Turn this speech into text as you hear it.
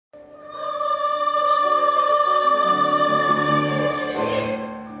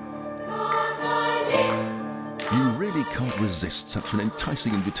resist such an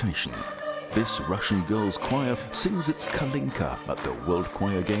enticing invitation. This Russian girls' choir sings its Kalinka at the World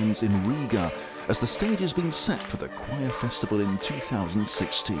Choir Games in Riga as the stage is being set for the Choir Festival in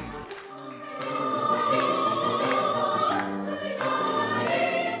 2016.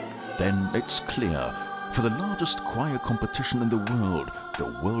 Then it's clear. For the largest choir competition in the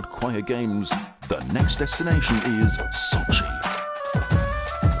World Choir Games, the next destination is Sochi.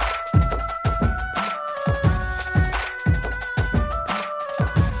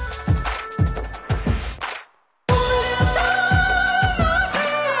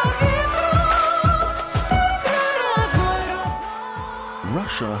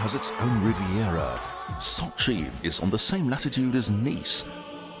 Russia has its own Riviera. Sochi is on the same latitude as Nice.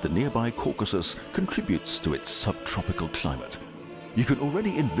 The nearby Caucasus contributes to its subtropical climate. You can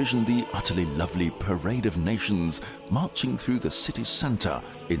already envision the utterly lovely Parade of Nations marching through the city centre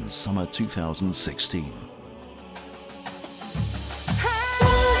in summer 2016.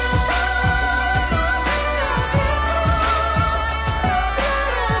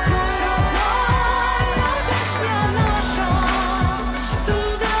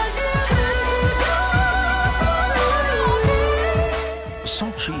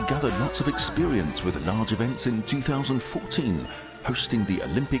 Sochi gathered lots of experience with large events in 2014, hosting the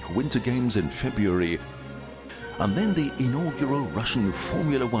Olympic Winter Games in February, and then the inaugural Russian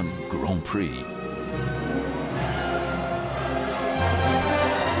Formula One Grand Prix.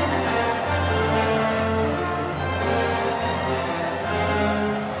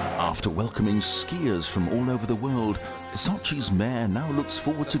 After welcoming skiers from all over the world, Sochi's mayor now looks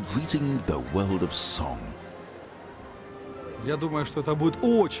forward to greeting the world of song. Я думаю, что это будет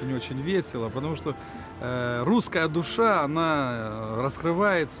очень-очень весело, потому что русская душа, она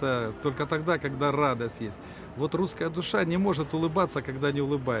раскрывается только тогда, когда радость есть. Вот русская душа не может улыбаться, когда не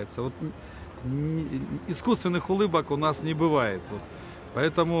улыбается. Вот искусственных улыбок у нас не бывает. Вот.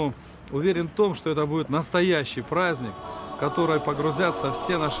 Поэтому уверен в том, что это будет настоящий праздник, в который погрузятся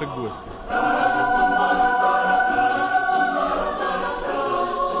все наши гости.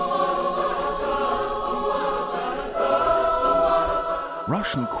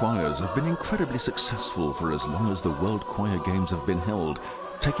 Russian choirs have been incredibly successful for as long as the World Choir Games have been held,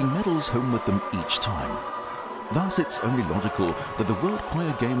 taking medals home with them each time. Thus, it's only logical that the World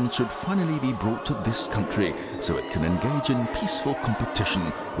Choir Games should finally be brought to this country so it can engage in peaceful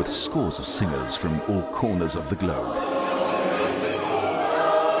competition with scores of singers from all corners of the globe.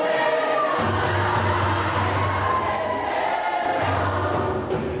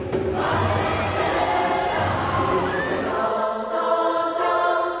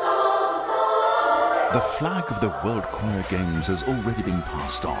 The flag of the World Choir Games has already been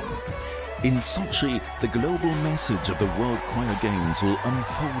passed on. In Sochi, the global message of the World Choir Games will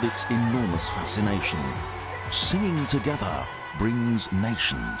unfold its enormous fascination. Singing together brings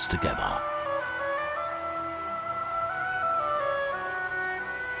nations together.